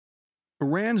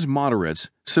Iran's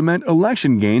moderates cement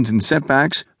election gains and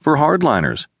setbacks for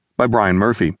hardliners by Brian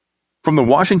Murphy. From the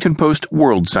Washington Post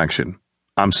World section,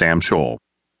 I'm Sam Scholl.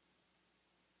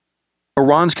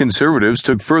 Iran's conservatives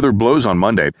took further blows on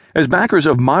Monday as backers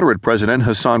of moderate President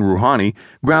Hassan Rouhani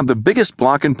grabbed the biggest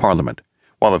bloc in parliament,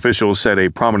 while officials said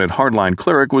a prominent hardline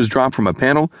cleric was dropped from a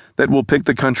panel that will pick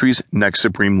the country's next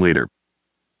supreme leader.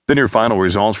 The near-final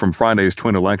results from Friday's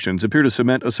twin elections appear to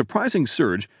cement a surprising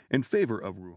surge in favor of Rouhani.